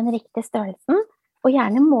få den riktige størrelsen, og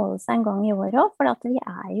gjerne måle seg en gang I året også, for at vi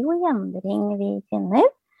jo I endring, vi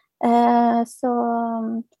kvinner, så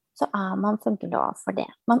man så glad for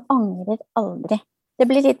det. Man angrer aldri. Det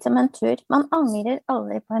blir litt som en tur. Man angrer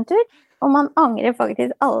aldri på en tur, og man angrer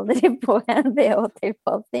faktisk aldri på en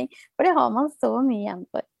BH-tilpassing, for det har man så mye igjen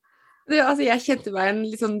for. Altså, jeg kjente meg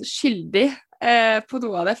litt sånn skyldig på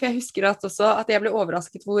noe av det, for jeg husker også at jeg ble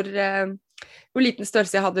overrasket hvor liten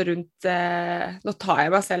størrelse jeg hadde rundt, nå tar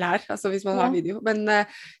jeg meg selv her, altså hvis man har video, men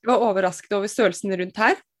jeg var overrasket over størrelsen rundt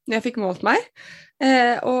her, når jeg fikk målt meg,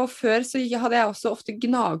 og før så hadde jeg også ofte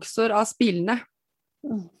gnagsår av spilene.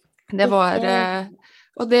 Det var,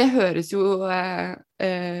 og det høres jo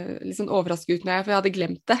litt sånn overrasket ut for jeg hadde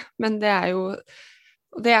glemt det, men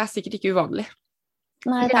det sikkert ikke uvanlig.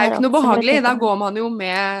 Nei, det jo ikke noe behagelig, da går man jo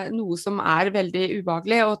med noe som veldig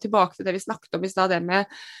ubehagelig, og tilbake til det vi snakket om I sted,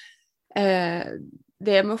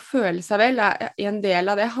 det med å føle seg vel, en del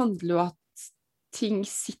av det handler jo at ting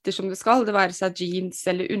sitter som det skal, det være seg jeans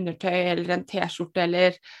eller undertøy eller en t-skjorte,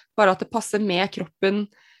 eller bare at det passer med kroppen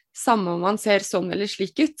samme om man ser sånn eller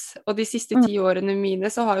slik ut. Og de siste 10 årene mine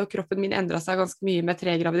så har jo kroppen min endret seg ganske mye med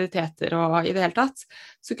 3 graviditeter og i det hele tatt.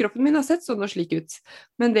 Så kroppen min har sett sånn og slik ut.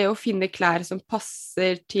 Men det å finne klær som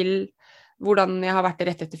passer til hvordan jeg har vært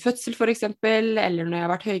rett etter fødsel for eksempel, eller når jeg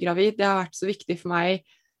har vært høygravid, det har vært så viktig for meg,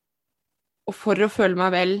 og for å føle meg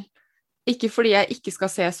vel, ikke fordi jeg ikke skal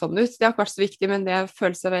se sånn ut, det har ikke vært så viktig, men det å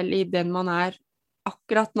føle seg vel i den man er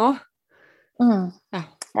akkurat nå. Ja.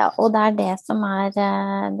 Ja, og det er det som det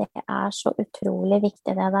er så utrolig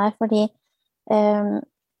viktig det der, fordi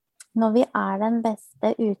når vi er den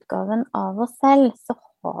beste utgaven av oss selv, så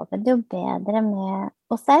har vi det jo bedre med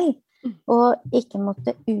oss selv, og ikke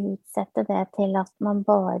måtte utsette det til at man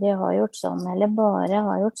bare har gjort sånn, eller bare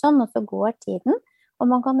har gjort sånn, og så går tiden, og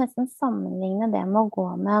man kan nesten sammenligne det med å gå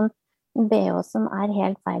med en BH som er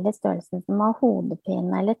helt feil i størrelsen, som har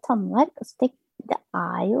hodepine eller tannverk, altså det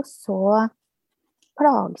er jo så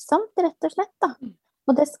plagsomt, rett og slett, da.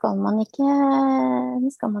 Og det skal man ikke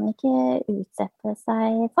utsette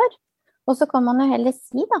seg for. Og så kan man jo heller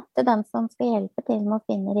si da, til den som skal hjelpe til med å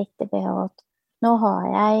finne riktig BH, at nå har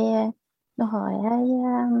jeg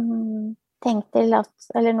tenkt til at,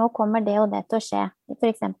 eller nå kommer det og det til å skje. For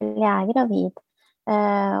eksempel, jeg er gravid,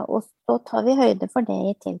 og så tar vi høyde for det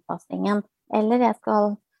i tilpassingen. Eller det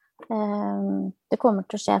kommer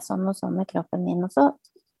til å skje sånn og sånn med kroppen min, og så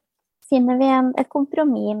finner vi et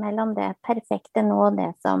kompromiss mellom det perfekte nå og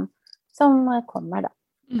det som kommer da.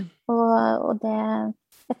 Og det,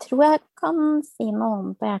 jeg tror jeg kan si med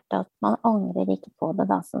hånden på hjertet at man angrer ikke på det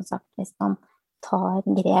da, som sagt, hvis man tar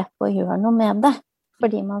grep og gjør noe med det,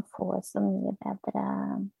 fordi man får det så mye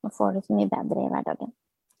bedre i hverdagen.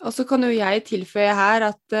 Og så kan jo jeg tilføye her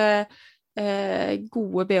at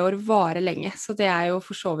gode BH-er varer lenge, så det er jo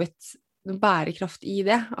for så vidt bærekraft i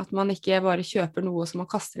det, at man ikke bare kjøper noe som man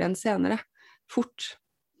kaster igjen senere, fort.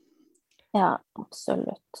 Ja,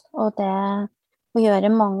 absolutt. Og det å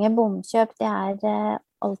gjøre mange bomkjøp, det er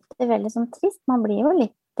alltid veldig sånn trist. Man blir jo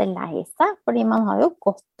litt lei seg, fordi man har jo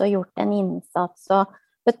gått og gjort en innsats og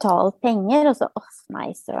betalt penger, og så,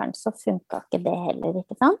 nei søren, så funket ikke det heller,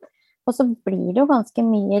 ikke sant? Og så blir det jo ganske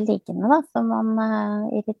mye liggende da, som man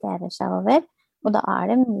irriterer seg over, og da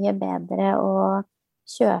er det mye bedre å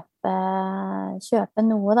kjøpe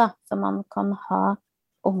noe da, som man kan ha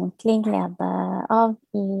ordentlig glede av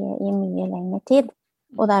i mye lengre tid.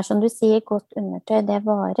 Og det er som du sier, godt undertøy, det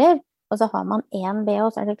varer. Og så har man en BH,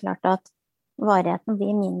 så er det klart at varigheten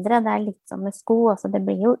blir mindre. Det er litt som med sko, altså det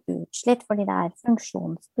blir jo utslitt fordi det er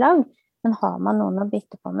funksjonsplagg. Men har man noen å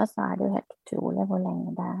bytte på med, så er det jo helt utrolig hvor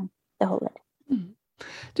lenge det holder.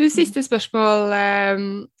 Du, siste spørsmål.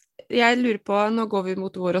 Jeg lurer på, nå går vi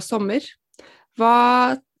mot vår og sommer.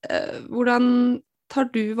 Hvordan tar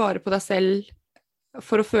du vare på deg selv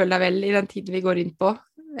for å føle deg vel i den tiden vi går inn på,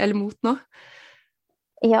 eller mot nå?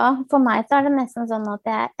 Ja, for meg så er det nesten sånn at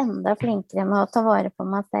jeg er enda flinkere med å ta vare på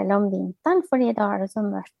meg selv om vinteren, fordi da er det så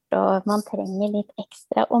mørkt og man trenger litt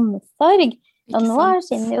ekstra omsorg. Og nå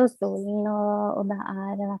skinner jo solen, og det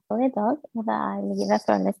er i hvert fall i dag, og livet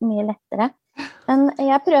føles mye lettere. Men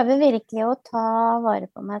jeg prøver virkelig å ta vare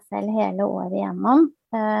på meg selv hele året igjennom,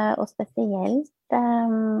 og spesielt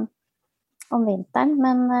om vinteren.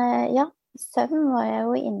 Men ja, søvn var jeg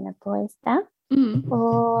jo inne på i sted,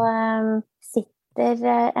 og sitter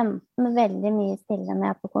enten veldig mye stille når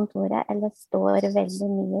jeg er på kontoret, eller står veldig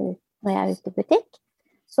mye ut når jeg er ute i butikk.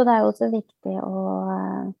 Så det er jo også viktig å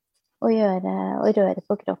røre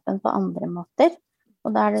på kroppen på andre måter. Og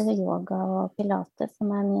da er det yoga og pilates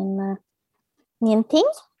som er min ting.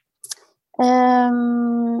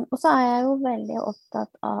 Og så er jeg jo veldig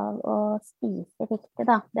opptatt av å spise riktig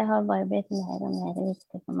da. Det har bare blitt mer og mer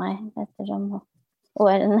viktig for meg, ettersom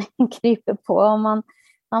årene kryper på, og man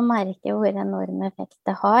merker hvor enorm effekt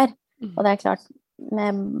det har. Og det er klart,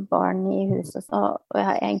 med barn i huset, og jeg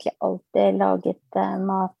har egentlig alltid laget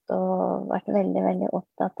mat og vært veldig, veldig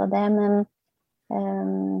opptatt av det, men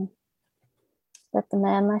dette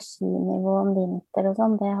med energinivå om vinter og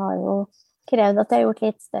sånn, det har jo krevd at jeg har gjort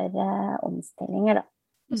litt større omstillinger da,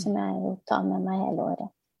 som jeg jo tar med meg hele året.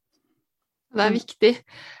 Det er viktig.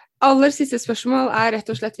 Aller siste spørsmål er rett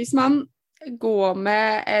og slett, hvis man går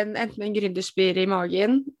med enten en gründerspire i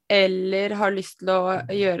magen, eller har lyst til å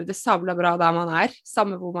gjøre det sabla bra der man er,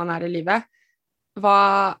 samme hvor man er i livet,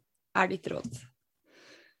 hva er ditt råd?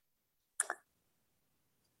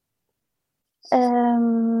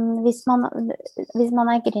 Hvis man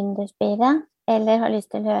er gründerspire, eller har lyst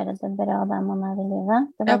til å gjøre det bra der man er i livet.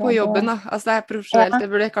 Ja, på jobben da. Altså det er profesjonelt, det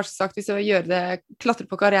burde jeg kanskje sagt, hvis man gjør det, klatre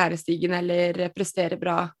på karrierestigen, eller prestere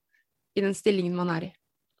bra i den stillingen man er i.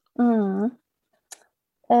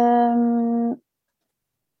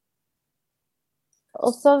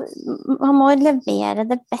 Og så man må levere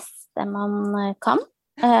det beste man kan.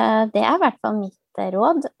 Det I hvert fall mitt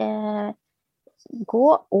råd. Gå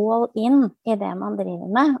all in I det man driver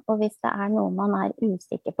med, og hvis det noe man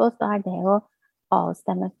usikker på, så det å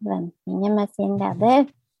avstemme forventninger med sin leder.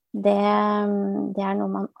 Det noe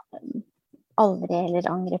man aldri eller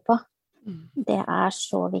angrer på. Det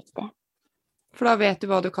så viktig. For da vet du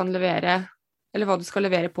hva du kan levere, eller hva du skal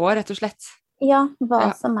levere på, rett og slett. Ja,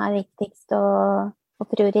 hva som viktigst å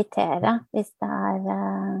prioritere. Hvis det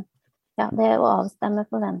det å avstemme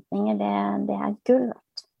forventninger, det gull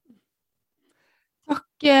verdt.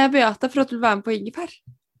 Takk, Beate, for at du vil være med på Ingefær.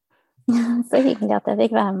 Så hyggelig at jeg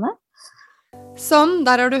fikk være med. Sånn,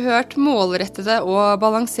 der har du hørt målrettede og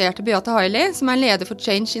balanserte Beate Haili, som leder for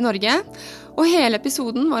Change I Norge. Og hele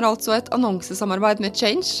episoden var altså et annonsesamarbeid med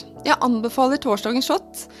Change. Jeg anbefaler torsdagens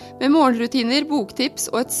shot, med morgenrutiner, boktips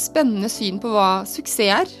og et spennende syn på hva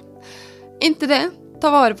suksess Inntil det,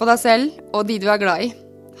 ta vare på deg selv og de du glad I.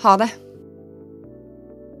 Ha det!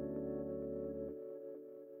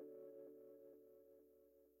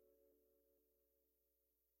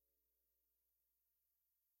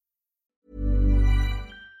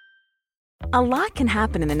 A lot can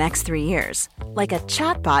happen in the next 3 years. Like a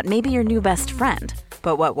chatbot may be your new best friend.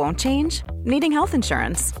 But what won't change? Needing health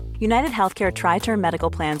insurance. United Healthcare Tri-Term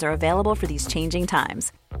Medical Plans are available for these changing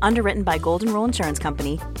times. Underwritten by Golden Rule Insurance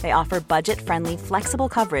Company, they offer budget-friendly, flexible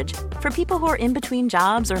coverage for people who are in between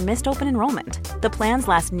jobs or missed open enrollment. The plans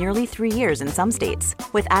last nearly 3 years in some states,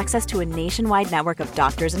 with access to a nationwide network of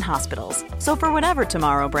doctors and hospitals. So for whatever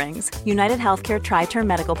tomorrow brings, United Healthcare Tri-Term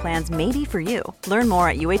Medical Plans may be for you. Learn more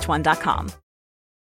at uh1.com.